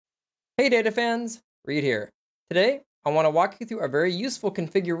Hey data fans, Reed here. Today, I want to walk you through a very useful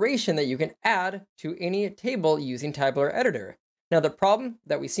configuration that you can add to any table using Tabular Editor. Now, the problem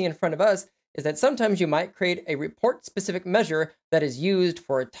that we see in front of us is that sometimes you might create a report-specific measure that is used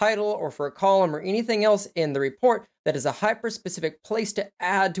for a title or for a column or anything else in the report that is a hyper-specific place to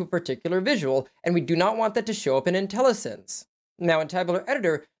add to a particular visual, and we do not want that to show up in Intellisense. Now, in Tabular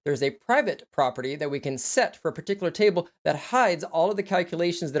Editor, there's a private property that we can set for a particular table that hides all of the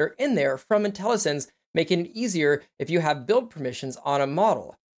calculations that are in there from Intellisense, making it easier if you have build permissions on a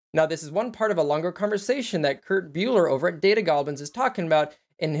model. Now, this is one part of a longer conversation that Kurt Bueller over at Data Goblins is talking about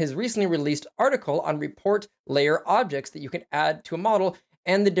in his recently released article on report layer objects that you can add to a model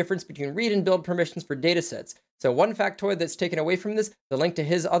and the difference between read and build permissions for datasets. So one factoid that's taken away from this, the link to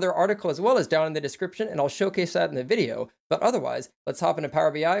his other article as well is down in the description, and I'll showcase that in the video. But otherwise, let's hop into Power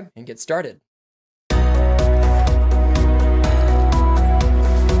BI and get started.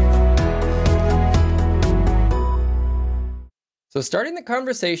 So starting the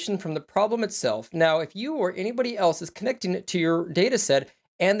conversation from the problem itself, now if you or anybody else is connecting it to your data set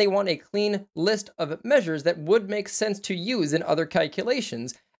and they want a clean list of measures that would make sense to use in other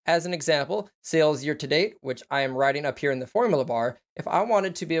calculations, as an example, sales year to date, which I am writing up here in the formula bar, if I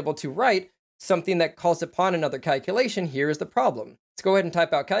wanted to be able to write something that calls upon another calculation, here is the problem. Let's go ahead and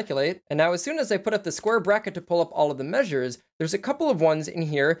type out calculate. And now as soon as I put up the square bracket to pull up all of the measures, there's a couple of ones in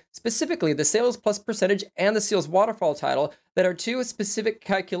here, specifically the sales plus percentage and the sales waterfall title, that are two specific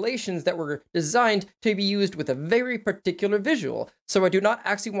calculations that were designed to be used with a very particular visual. So I do not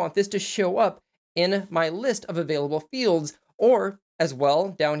actually want this to show up in my list of available fields, or as well,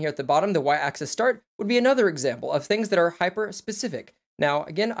 down here at the bottom, the y-axis start would be another example of things that are hyper-specific. Now,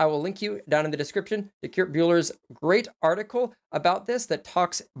 again, I will link you down in the description to Kurt Bueller's great article about this that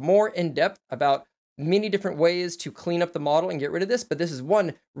talks more in depth about many different ways to clean up the model and get rid of this, but this is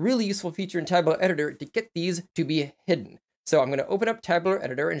one really useful feature in Tabular Editor to get these to be hidden. So I'm going to open up Tabular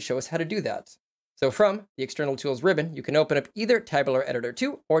Editor and show us how to do that. So from the External Tools ribbon, you can open up either Tabular Editor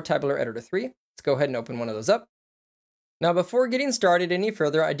 2 or Tabular Editor 3. Let's go ahead and open one of those up. Now, before getting started any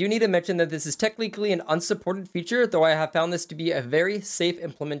further, I do need to mention that this is technically an unsupported feature, though I have found this to be a very safe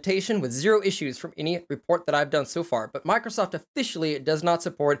implementation with zero issues from any report that I've done so far. But Microsoft officially does not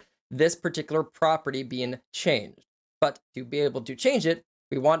support this particular property being changed. But to be able to change it,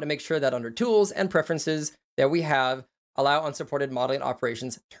 we want to make sure that under Tools and Preferences that we have Allow Unsupported Modeling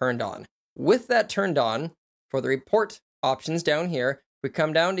Operations turned on. With that turned on, for the report options down here, we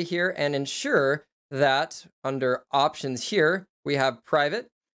come down to here and ensure that under options here, we have private.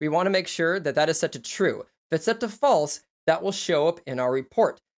 We want to make sure that that is set to true. If it's set to false, that will show up in our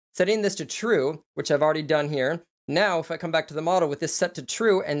report. Setting this to true, which I've already done here. Now, if I come back to the model with this set to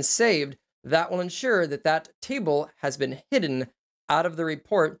true and saved, that will ensure that that table has been hidden out of the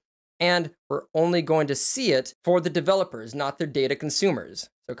report, and we're only going to see it for the developers, not their data consumers.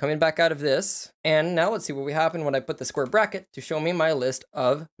 So coming back out of this, and now let's see what will happen when I put the square bracket to show me my list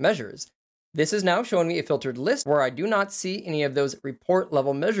of measures. This is now showing me a filtered list where I do not see any of those report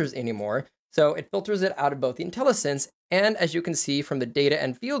level measures anymore. So it filters it out of both the Intellisense and, as you can see from the data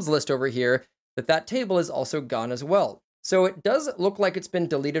and fields list over here, that table is also gone as well. So it does look like it's been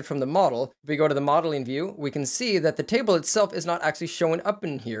deleted from the model. If we go to the modeling view, we can see that the table itself is not actually showing up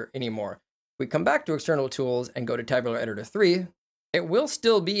in here anymore. If we come back to External Tools and go to Tabular Editor 3, it will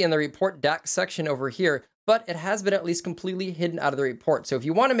still be in the Report DAX section over here, but it has been at least completely hidden out of the report. So if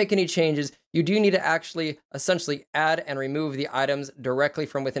you want to make any changes, you do need to actually essentially add and remove the items directly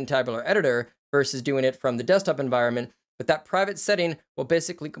from within Tabular Editor versus doing it from the desktop environment. But that private setting will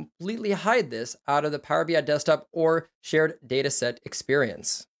basically completely hide this out of the Power BI desktop or shared dataset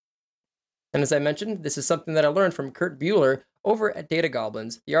experience. And as I mentioned, this is something that I learned from Kurt Bueller over at Data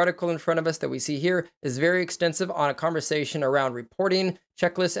Goblins. The article in front of us that we see here is very extensive on a conversation around reporting,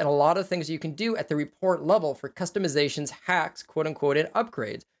 checklists, and a lot of things you can do at the report level for customizations, hacks, quote unquote, and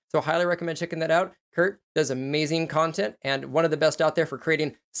upgrades. So I highly recommend checking that out. Kurt does amazing content and one of the best out there for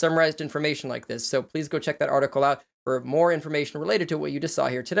creating summarized information like this. So please go check that article out for more information related to what you just saw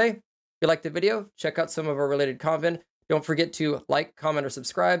here today. If you liked the video, check out some of our related content. Don't forget to like, comment, or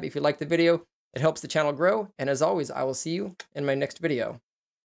subscribe if you liked the video. It helps the channel grow. And as always, I will see you in my next video.